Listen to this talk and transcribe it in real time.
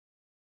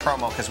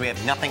promo because we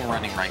have nothing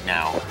running right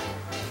now.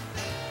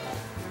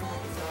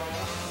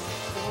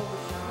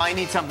 I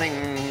need something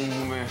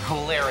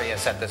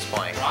hilarious at this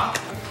point.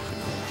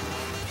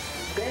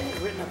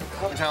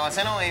 Antonio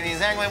Lozano, Amy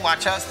Zanglin,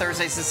 watch us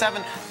Thursdays at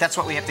 7. That's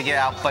what we have to get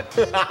out, but...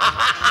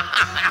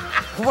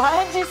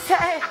 What did you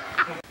say?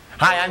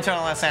 Hi, I'm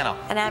Antonio Lozano.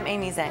 And I'm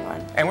Amy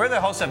Zanglin. And we're the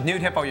hosts of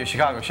Nude Hippo, your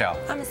Chicago show.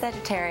 I'm a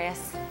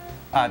Sagittarius.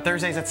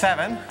 Thursdays at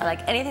 7. I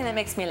like anything that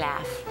makes me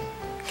laugh.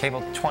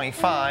 Cable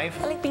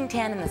 25. I like being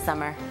tan in the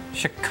summer.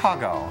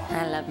 Chicago. And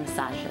I love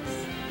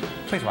massages.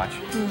 Please watch.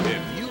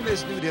 If you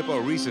missed Nude Hippo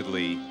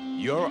recently,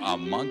 you're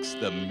amongst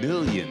the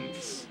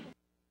millions.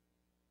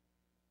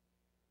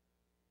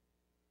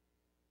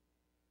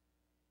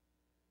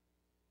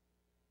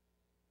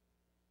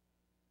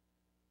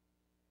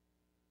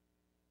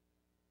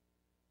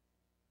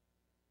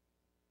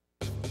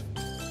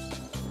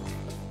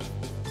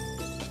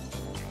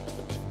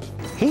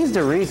 He's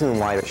the reason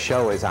why the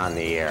show is on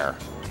the air.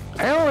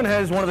 Alan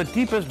has one of the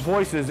deepest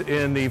voices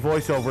in the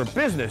voiceover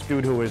business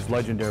due to his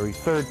legendary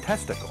third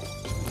testicle.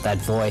 That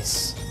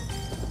voice.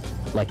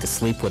 I'd like to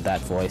sleep with that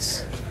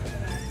voice.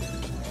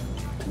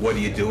 What are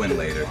you doing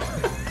later?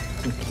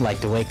 I'd like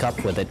to wake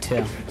up with it,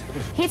 too.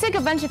 He took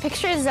a bunch of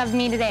pictures of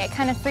me today. It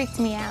kind of freaked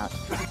me out.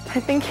 I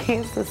think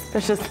he's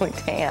suspiciously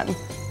tan.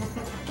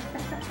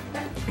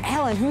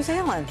 Alan, who's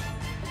Alan?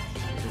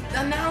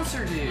 The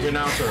announcer dude. The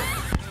announcer.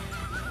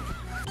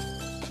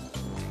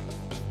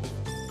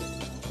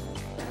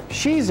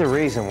 She's the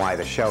reason why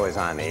the show is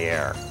on the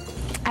air.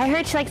 I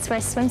heard she likes to wear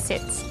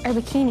swimsuits or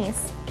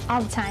bikinis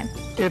all the time.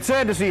 It's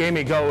sad to see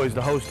Amy go as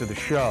the host of the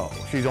show.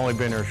 She's only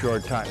been here a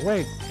short time.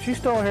 Wait, she's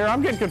still here?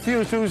 I'm getting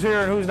confused who's here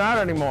and who's not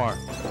anymore.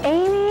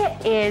 Amy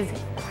is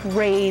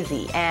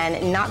crazy,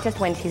 and not just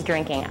when she's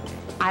drinking.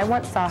 I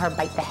once saw her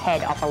bite the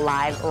head off a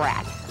live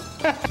rat.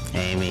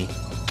 Amy,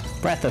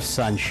 breath of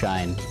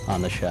sunshine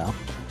on the show.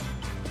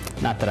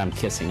 Not that I'm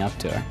kissing up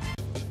to her.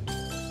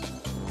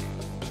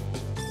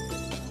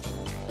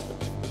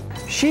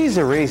 She's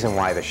the reason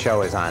why the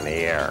show is on the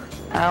air.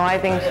 Oh, I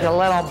think she's a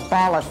little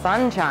ball of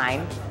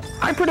sunshine.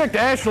 I predict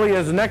Ashley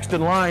is next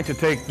in line to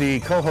take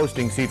the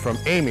co-hosting seat from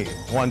Amy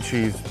once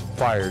she's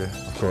fired,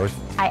 of course.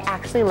 I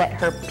actually let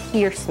her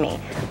pierce me,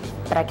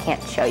 but I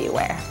can't show you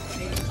where.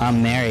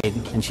 I'm married,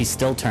 and she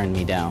still turned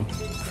me down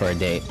for a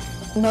date.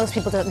 Most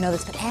people don't know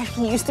this, but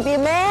Ashley used to be a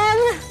man.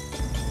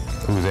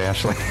 Who's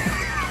Ashley?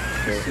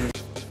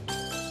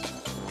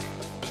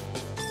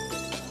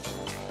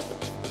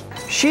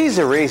 She's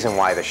the reason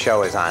why the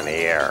show is on the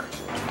air.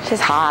 She's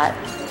hot.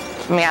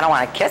 I mean, I don't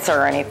want to kiss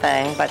her or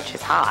anything, but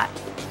she's hot.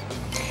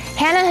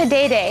 Hannah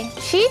Hadede.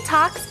 She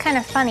talks kind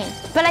of funny,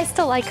 but I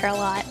still like her a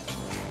lot.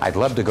 I'd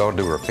love to go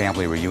to her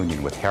family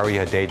reunion with Harry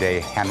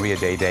Hadede, Henry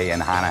Hadede,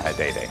 and Hannah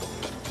Hadede.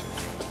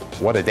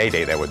 What a day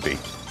that would be.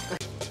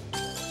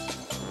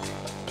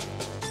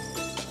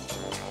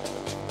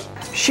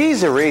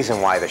 She's the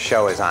reason why the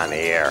show is on the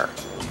air.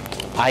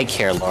 I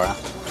care, Laura.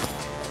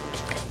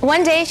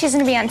 One day she's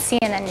going to be on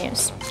CNN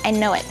News. I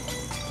know it.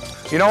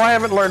 You know, I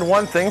haven't learned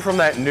one thing from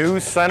that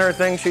news center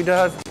thing she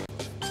does.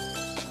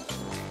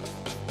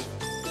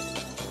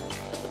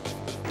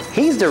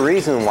 He's the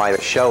reason why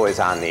the show is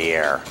on the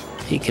air.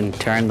 He can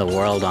turn the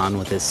world on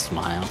with his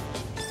smile.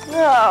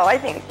 Oh, I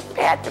think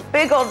Pat's a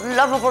big old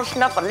lovable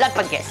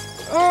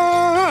snuffleupagus.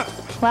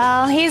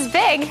 Well, he's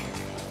big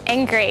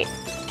and great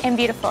and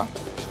beautiful.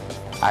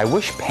 I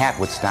wish Pat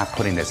would stop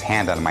putting his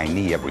hand on my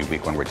knee every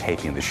week when we're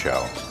taping the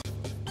show.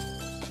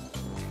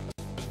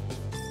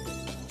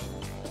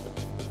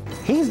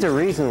 He's the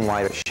reason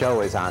why the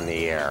show is on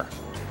the air.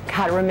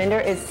 God,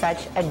 Raminder is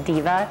such a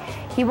diva.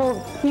 He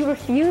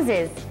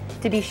refuses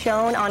to be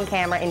shown on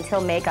camera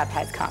until makeup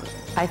has come.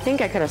 I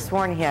think I could have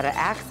sworn he had an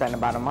accent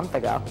about a month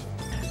ago.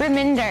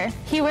 Raminder.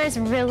 He wears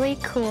really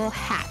cool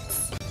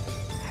hats.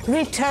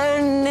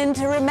 Return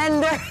into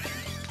Raminder.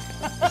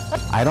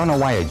 I don't know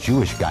why a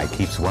Jewish guy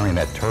keeps wearing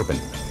that turban.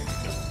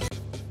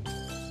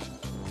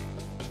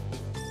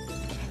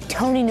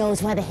 Tony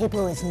knows why the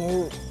hippo is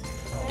nude.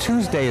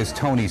 Tuesday is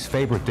Tony's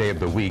favorite day of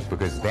the week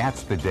because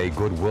that's the day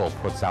Goodwill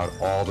puts out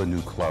all the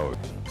new clothes.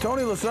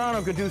 Tony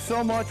Lozano could do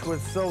so much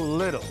with so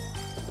little.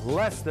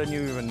 Less than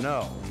you even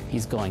know.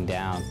 He's going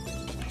down.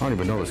 I don't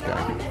even know this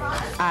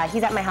guy.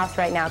 He's at my house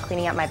right now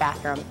cleaning up my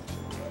bathroom.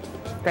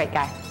 Great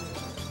guy.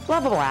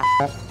 Lovable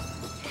asshole.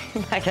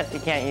 I guess you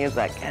can't use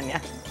that, can you?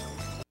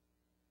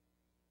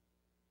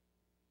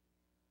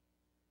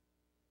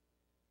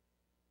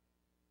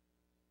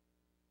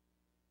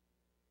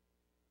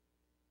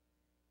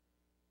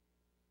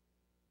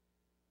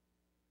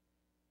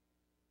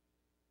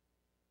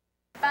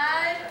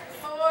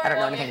 I don't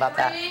know anything about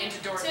that. 3,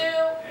 2,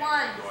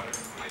 1.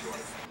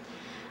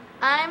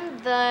 I'm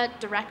the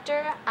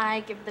director.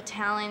 I give the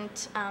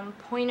talent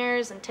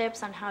pointers and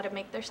tips on how to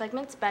make their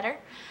segments better.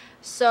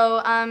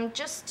 So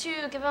just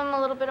to give them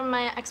a little bit of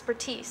my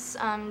expertise,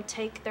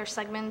 take their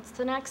segments to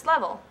the next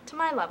level, to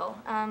my level,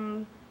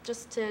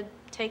 just to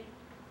take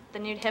the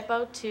Nude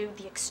Hippo to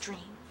the extreme.